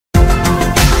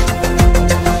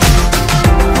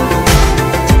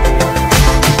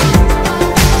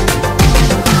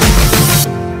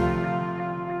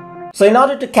So in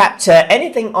order to capture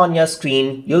anything on your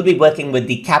screen, you'll be working with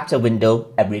the capture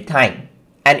window every time.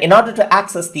 And in order to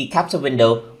access the capture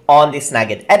window on the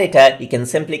Snagit editor, you can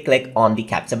simply click on the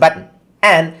capture button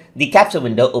and the capture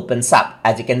window opens up,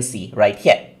 as you can see right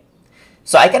here.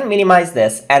 So I can minimize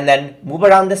this and then move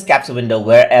around this capture window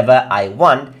wherever I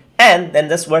want and then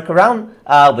just work around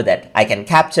with it. I can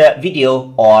capture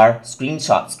video or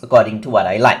screenshots according to what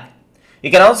I like. You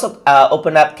can also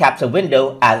open up capture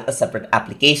window as a separate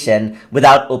application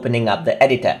without opening up the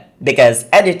editor, because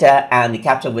editor and the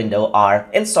capture window are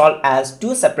installed as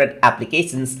two separate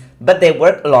applications, but they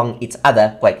work along each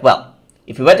other quite well.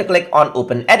 If you were to click on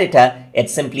open editor,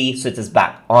 it simply switches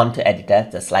back onto editor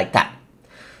just like that.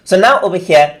 So now over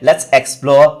here, let's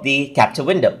explore the capture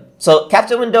window. So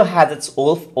capture window has its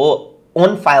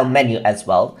own file menu as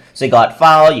well. So you got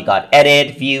file, you got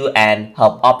edit, view, and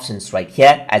help options right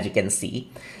here, as you can see.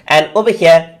 And over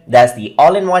here, there's the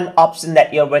all-in-one option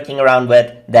that you're working around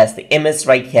with. There's the image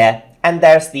right here, and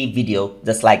there's the video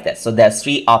just like this. So there's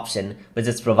three options which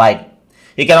is provided.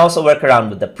 You can also work around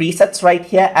with the presets right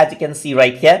here, as you can see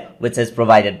right here, which is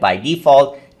provided by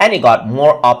default, and you got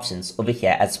more options over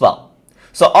here as well.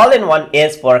 So all-in-one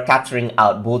is for capturing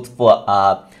out both for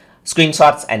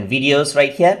screenshots and videos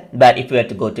right here, but if you were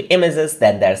to go to images,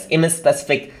 then there's image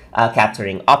specific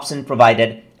capturing option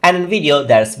provided, and in video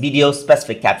there's video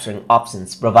specific capturing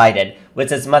options provided,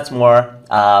 which is much more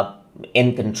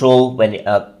in control when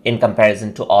in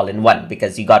comparison to all-in-one,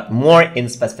 because you got more in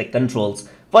specific controls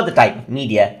for the type of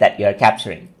media that you're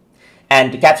capturing.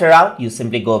 And to capture out, you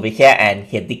simply go over here and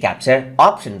hit the capture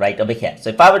option right over here. So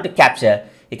if I were to capture,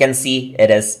 you can see it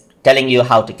is telling you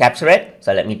how to capture it.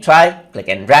 So let me try, click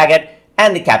and drag it,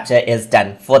 and the capture is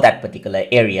done for that particular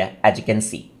area, as you can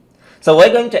see. So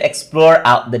we're going to explore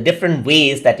out the different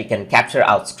ways that you can capture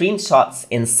out screenshots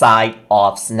inside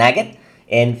of Snagit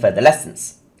in further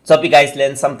lessons. So hope you guys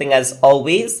learned something as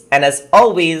always, and as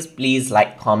always, please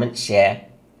like, comment, share,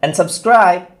 and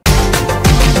subscribe.